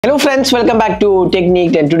Hello friends, welcome back to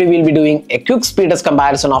Technique, and today we'll be doing a quick speed test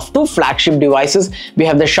comparison of two flagship devices. We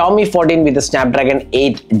have the Xiaomi 14 with the Snapdragon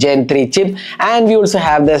 8 Gen 3 chip, and we also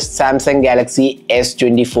have the Samsung Galaxy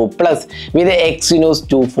S24 Plus with the Exynos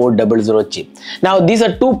 2400 chip. Now these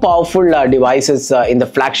are two powerful devices in the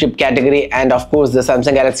flagship category, and of course the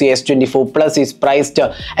Samsung Galaxy S24 Plus is priced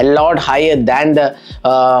a lot higher than the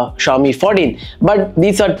Xiaomi 14, but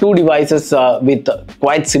these are two devices with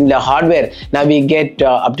quite similar hardware. Now we get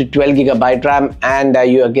up to 12GB RAM, and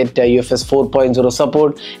you get UFS 4.0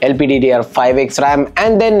 support, LPDDR5X RAM,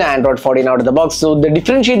 and then Android 14 out of the box. So the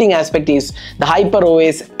differentiating aspect is the Hyper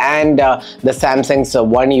OS and the Samsung's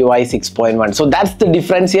One UI 6.1. So that's the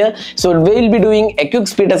difference here. So we'll be doing a quick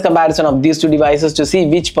speed test comparison of these two devices to see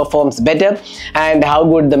which performs better and how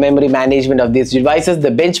good the memory management of these devices, the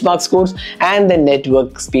benchmark scores, and the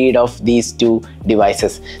network speed of these two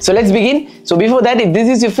devices. So let's begin. So before that, if this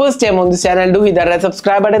is your first time on this channel, do hit the red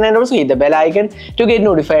subscribe button and also hit the bell icon to get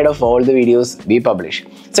notified of all the videos we publish.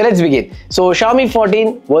 So let's begin. So Xiaomi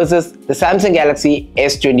 14 versus the Samsung Galaxy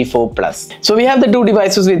S24 Plus. So we have the two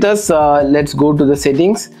devices with us. Let's go to the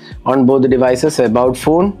settings on both the devices. About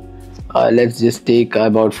phone. Let's just take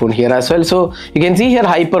about phone here as well. So you can see here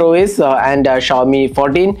Hyper OS and Xiaomi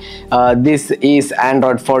 14. This is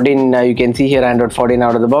Android 14. You can see here Android 14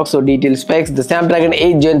 out of the box. So detailed specs: the Snapdragon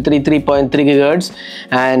 8 Gen 3 3.3 GHz,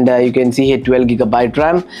 and you can see here 12GB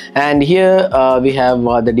RAM. And here we have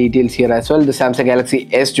the details here as well: the Samsung Galaxy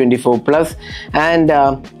S24 Plus, and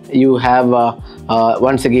you have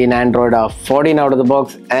once again Android 14 out of the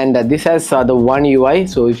box, and this has the One UI.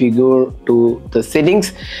 So if you go to the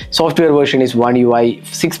settings, software version is One UI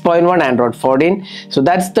 6.1, Android 14. So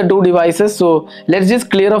that's the two devices. So let's just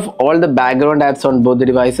clear off all the background apps on both the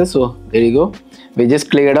devices. So there you go, we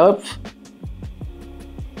just cleared off.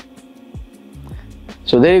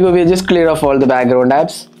 So there you go, we just cleared off all the background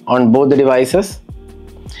apps on both the devices.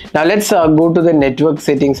 Now let's go to the network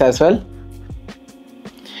settings as well.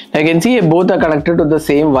 Now you can see both are connected to the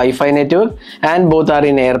same Wi-Fi network, and both are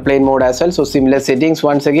in airplane mode as well. So similar settings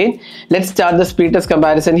once again. Let's start the speed test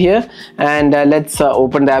comparison here, and let's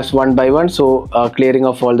open the apps one by one. So clearing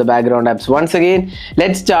off all the background apps once again.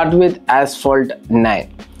 Let's start with Asphalt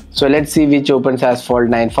 9. So let's see which opens Asphalt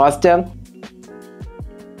 9 faster.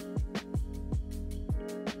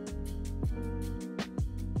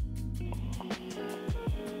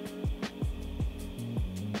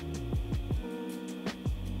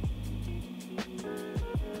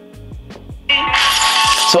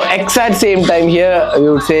 So exact same time here, we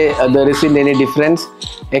would say there isn't any difference.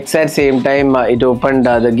 Exact same time it opened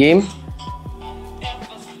the game.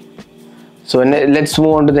 So let's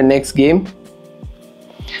move on to the next game.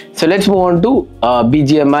 So let's move on to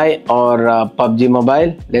BGMI or PUBG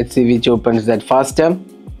Mobile. Let's see which opens that faster.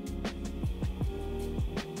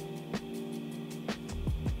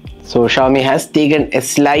 So Xiaomi has taken a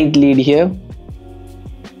slight lead here.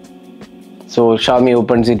 So Xiaomi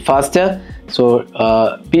opens it faster. So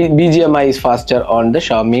BGMI is faster on the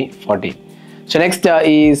Xiaomi 14. So next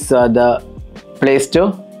is the Play Store.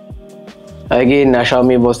 Again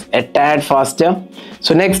Xiaomi was a tad faster.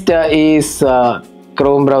 So next is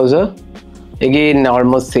Chrome browser. Again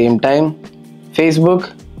almost same time.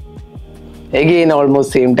 Facebook. Again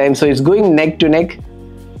almost same time. So it's going neck to neck.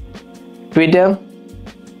 Twitter.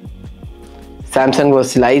 Samsung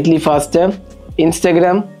was slightly faster.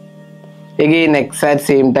 Instagram. Again exact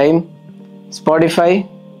same time. Spotify,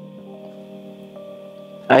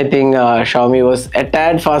 I think Xiaomi was a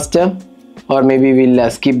tad faster, or maybe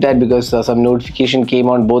we'll skip that because some notification came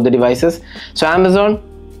on both the devices. So Amazon,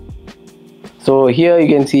 so here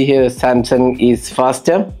you can see here Samsung is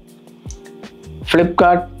faster.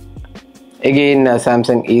 Flipkart, again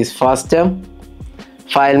Samsung is faster.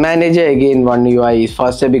 File Manager, again One UI is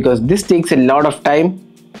faster because this takes a lot of time.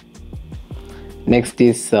 Next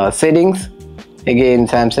is settings. Again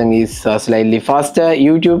Samsung is slightly faster.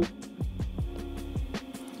 YouTube,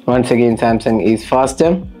 once again Samsung is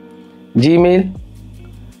faster. Gmail,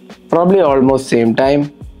 probably almost same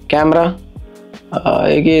time. Camera,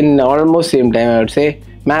 again almost same time I would say.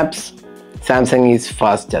 Maps, Samsung is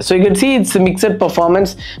faster. So you can see it's a mixed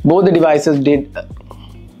performance. Both the devices did.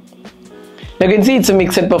 You can see it's a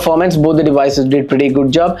mixed performance. Both the devices did pretty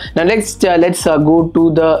good job. Now let's go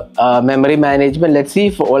to the memory management. Let's see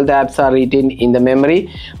if all the apps are retained in the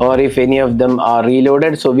memory or if any of them are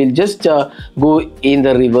reloaded. So we'll just go in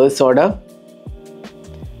the reverse order.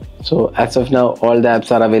 So as of now, all the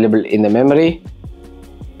apps are available in the memory.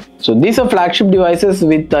 So these are flagship devices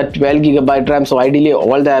with 12GB RAM. So ideally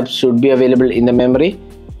all the apps should be available in the memory.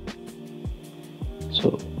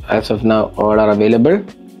 So as of now all are available.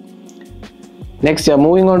 Next,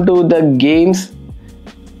 moving on to the games,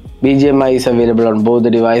 BGMI is available on both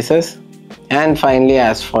the devices, and finally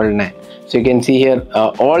Asphalt 9. So you can see here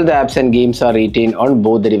all the apps and games are retained on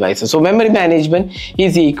both the devices. So memory management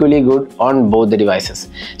is equally good on both the devices.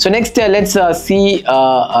 So next, let's see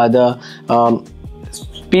the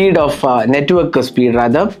speed of network speed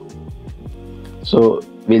rather. So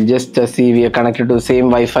we'll just see we are connected to the same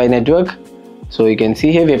Wi-Fi network. So you can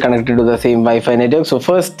see here we are connected to the same Wi-Fi network. So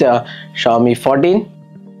first Xiaomi 14.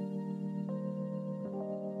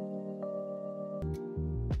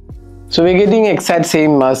 So we're getting exact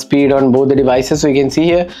same speed on both the devices. So you can see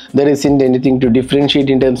here there isn't anything to differentiate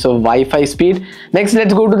in terms of Wi-Fi speed. Next,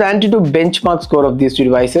 let's go to the AnTuTu benchmark score of these two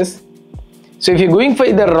devices. So if you're going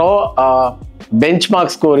for the raw benchmark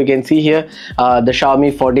score, you can see here the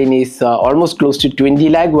Xiaomi 14 is almost close to 20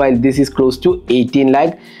 lag, while this is close to 18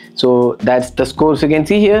 lag. So that's the score. So you can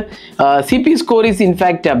see here CPU score is in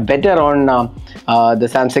fact better on the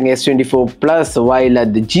Samsung S24 Plus, while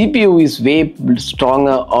the GPU is way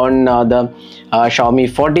stronger on the Xiaomi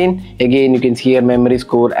 14. Again, you can see here memory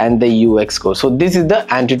score and the UX score. So this is the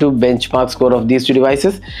AnTuTu benchmark score of these two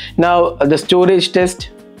devices. Now the storage test.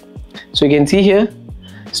 So you can see here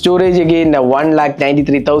storage again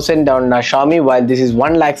 1,93,000 on Xiaomi, while this is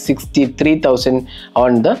 1,63,000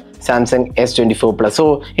 on the Samsung S24 Plus.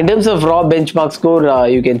 So in terms of raw benchmark score,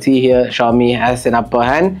 you can see here Xiaomi has an upper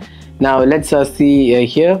hand. Now let's see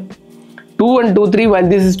here 2123, while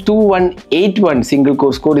this is 2181 single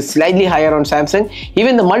core score is slightly higher on Samsung.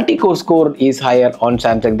 Even the multi-core score is higher on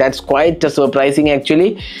Samsung. That's quite surprising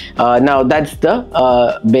actually. Now that's the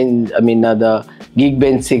the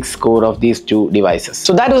Geekbench 6 score of these two devices.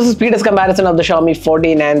 So that was the speed test comparison of the Xiaomi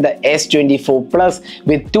 14 and the S24 Plus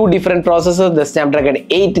with two different processors, the Snapdragon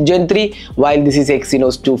 8 Gen 3, while this is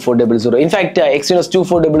Exynos 2400. In fact, Exynos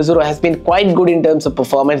 2400 has been quite good in terms of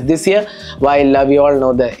performance this year, while we all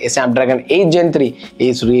know the Snapdragon 8 Gen 3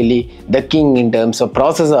 is really the king in terms of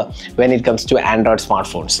processor when it comes to Android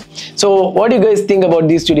smartphones. So what do you guys think about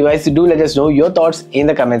these two devices? Do let us know your thoughts in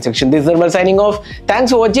the comment section. This is Nirmal signing off.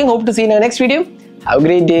 Thanks for watching. Hope to see you in our next video. Have a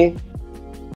great day.